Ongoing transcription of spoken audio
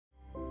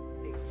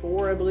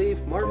4, I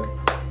believe. Mark?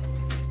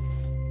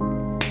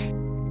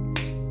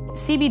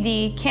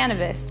 CBD,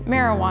 cannabis,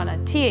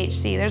 marijuana,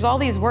 THC, there's all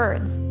these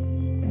words.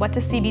 What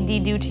does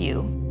CBD do to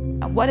you?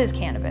 What is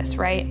cannabis,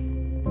 right?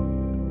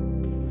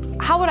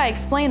 How would I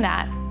explain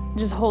that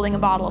just holding a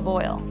bottle of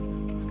oil?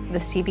 The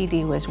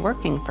CBD was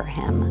working for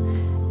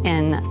him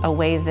in a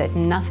way that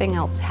nothing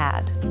else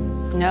had.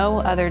 No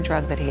other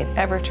drug that he had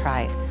ever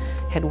tried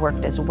had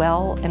worked as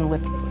well and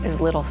with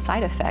as little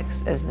side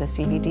effects as the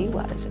CBD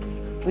was.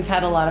 We've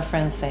had a lot of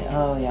friends say,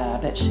 oh yeah, I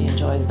bet she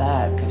enjoys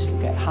that because you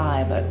get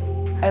high, but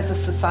as a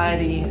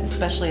society,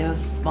 especially as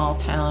a small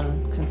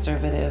town,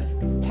 conservative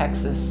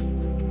Texas,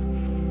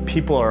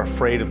 people are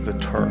afraid of the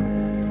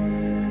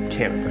term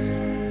cannabis,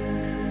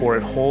 or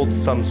it holds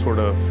some sort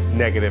of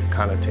negative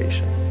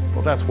connotation.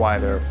 Well, that's why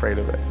they're afraid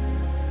of it.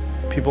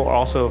 People are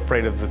also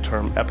afraid of the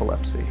term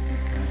epilepsy.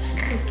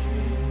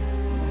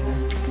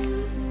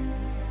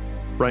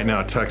 Right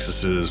now,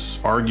 Texas is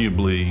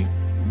arguably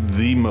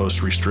the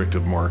most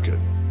restrictive market,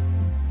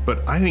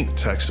 but I think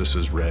Texas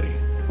is ready.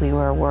 We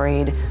were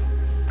worried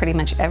pretty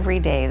much every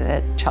day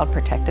that Child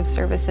Protective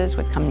Services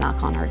would come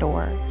knock on our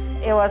door.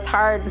 It was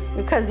hard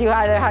because you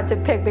either had to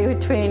pick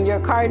between your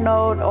car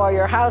note or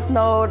your house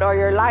note or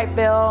your light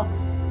bill.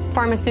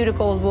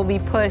 Pharmaceuticals will be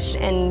pushed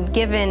and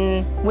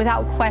given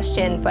without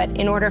question, but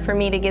in order for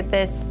me to get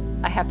this,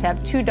 I have to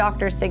have 2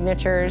 doctor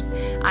signatures.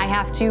 I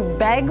have to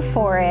beg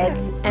for it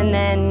and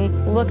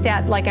then looked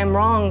at like I'm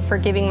wrong for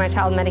giving my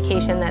child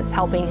medication that's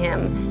helping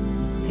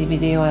him.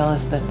 CBD oil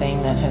is the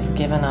thing that has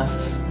given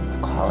us the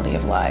quality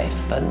of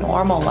life, the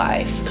normal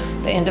life,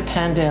 the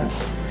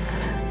independence,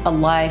 a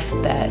life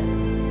that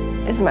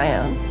is my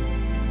own.